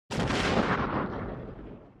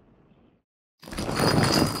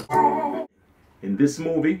In this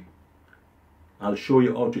movie, I'll show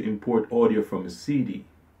you how to import audio from a CD.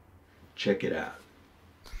 Check it out.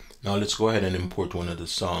 Now let's go ahead and import one of the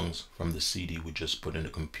songs from the CD we just put in the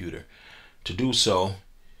computer. To do so,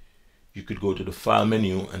 you could go to the File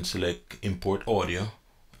menu and select Import Audio.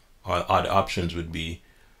 Or other options would be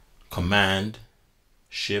Command,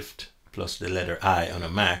 Shift, plus the letter I on a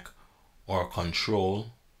Mac, or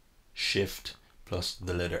Control, Shift, plus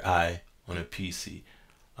the letter I on a PC.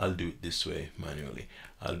 I'll do it this way manually.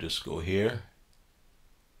 I'll just go here,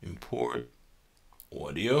 Import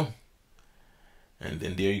Audio, and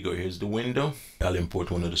then there you go. Here's the window. I'll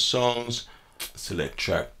import one of the songs. Select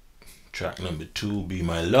track number 2, Be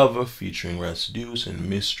My Lover, featuring Residues and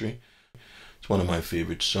Mystery. It's one of my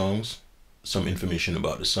favorite songs. Some information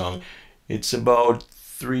about the song. It's about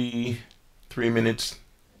 3 minutes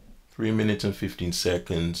and 15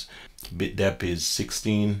 seconds. Bit depth is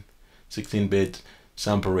 16 bit.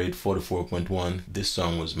 Sample rate 44.1. This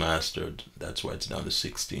song was mastered. That's why it's down to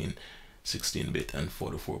 16 bit and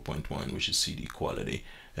 44.1, which is CD quality.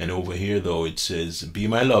 And over here though it says Be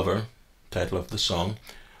My Lover, title of the song,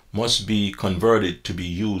 must be converted to be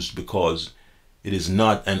used because it is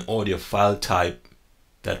not an audio file type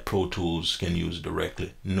that Pro Tools can use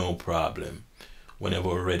directly. No problem. Whenever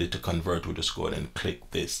we're ready to convert, we'll just go ahead and click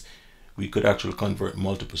this. We could actually convert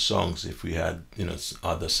multiple songs if we had,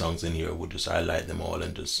 other songs in here. We'll just highlight them all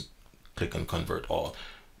and just click on convert all.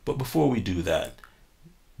 But before we do that,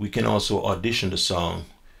 we can also audition the song.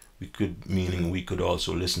 Meaning we could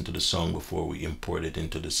also listen to the song before we import it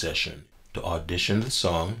into the session. To audition the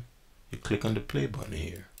song, you click on the play button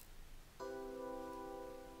here.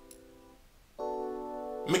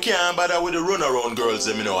 Me can't bother with the runaround girls,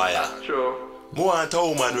 you know I. Sure.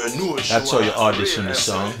 That's how you audition the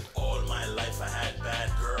song.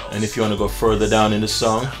 And if you want to go further down in the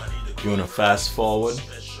song, if you want to fast forward,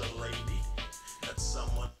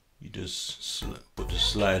 you just put the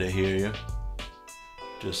slider here,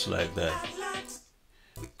 just like that.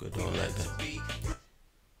 Go down like that.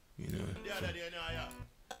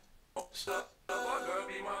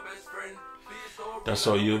 That's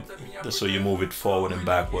how you move it forward and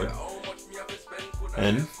backward.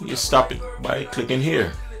 And you stop it by clicking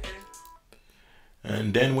here.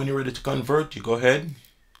 And then when you're ready to convert, you go ahead,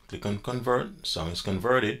 click on convert. Song is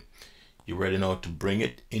converted. You're ready now to bring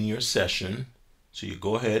it in your session. So you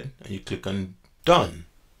go ahead and you click on done.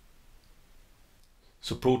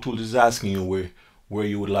 So Pro Tools is asking you where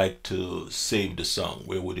you would like to save the song.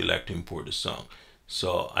 Where would you like to import the song?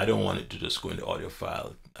 So I don't want it to just go in the audio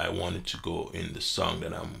file. I want it to go in the song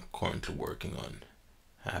that I'm currently working on,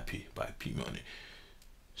 Happy by P Money.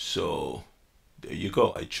 So there you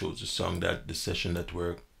go. I chose the session that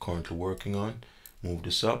we're currently working on. Move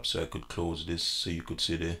this up so I could close this so you could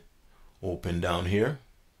see the open down here.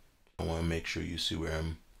 I want to make sure you see where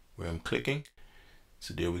I'm clicking.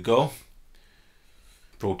 So there we go.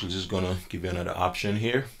 Pro Tools is gonna give you another option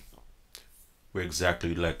here where exactly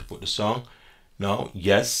you'd like to put the song. Now,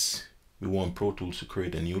 yes, we want Pro Tools to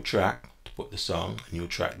create a new track to put the song, a new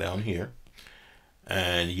track down here.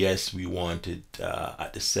 And yes, we want it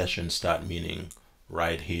at the session start, meaning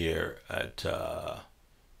right here at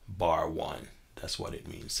bar 1. That's what it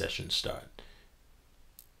means, session start.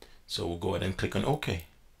 So we'll go ahead and click on OK.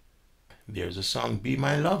 There's a song, Be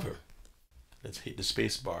My Lover. Let's hit the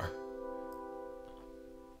space bar.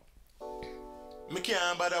 Me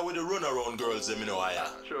can't bother with the runaround girls, you know I.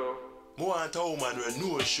 Sure. I want a woman with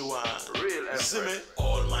no she want. Real effort. See me?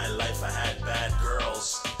 All my life I had bad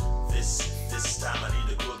girls. This time I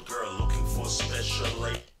need a good girl looking for special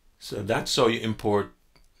lady. So that's how you import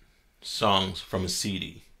songs from a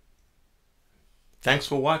CD. Thanks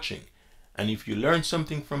for watching. And if you learned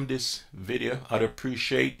something from this video, I'd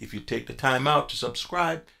appreciate if you take the time out to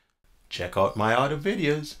subscribe. Check out my other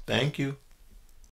videos. Thank you.